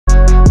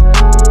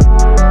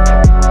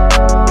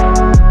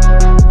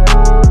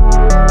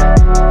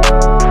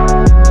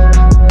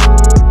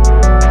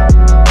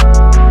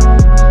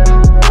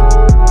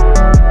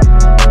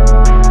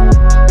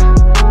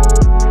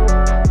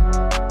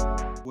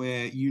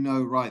you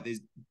know, right,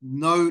 there's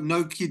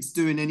no kids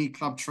doing any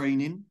club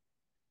training,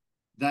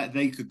 that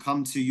they could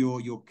come to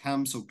your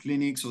camps or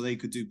clinics, or they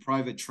could do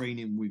private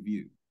training with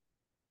you.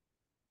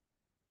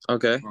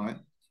 Okay. Right.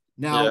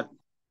 Yeah. Now,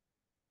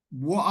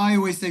 what I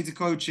always say to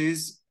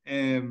coaches,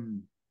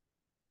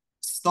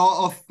 start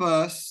off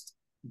first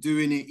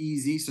doing it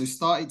easy. So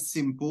start it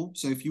simple.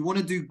 So if you want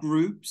to do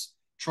groups,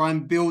 try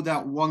and build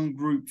out one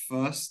group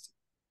first.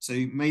 So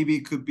maybe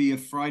it could be a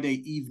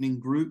Friday evening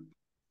group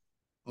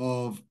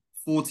of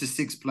 4 to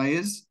 6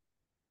 players.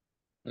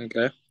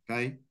 Okay.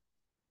 Okay.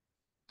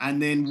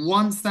 And then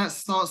once that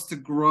starts to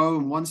grow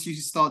and once you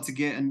start to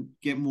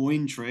get more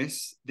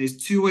interest, there's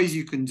two ways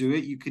you can do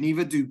it. You can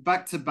either do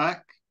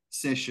back-to-back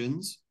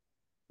sessions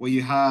where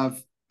you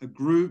have a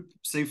group,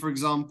 say for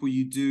example,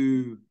 you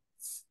do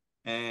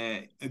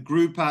a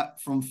group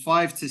from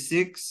 5 to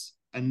 6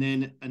 and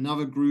then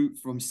another group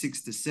from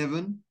 6 to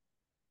 7.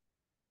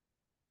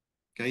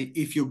 Okay,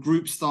 if your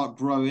groups start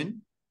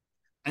growing.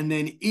 And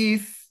then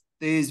if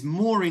there's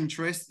more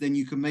interest, then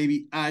you can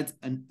maybe add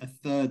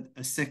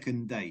a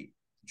second day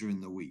during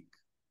the week.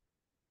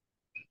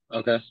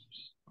 Okay.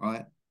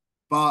 Right.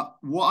 But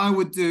what I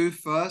would do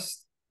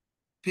first,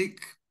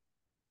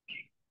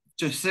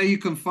 just say you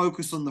can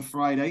focus on the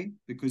Friday,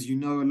 because you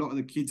know a lot of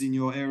the kids in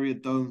your area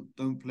don't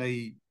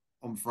play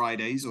on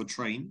Fridays or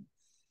train.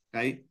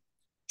 Okay.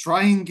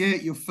 Try and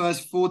get your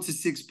first 4 to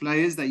 6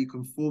 players that you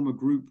can form a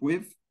group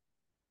with.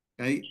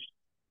 Okay.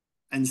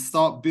 And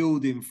start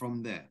building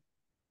from there.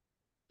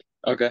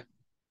 Okay.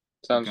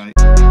 Sounds. Okay.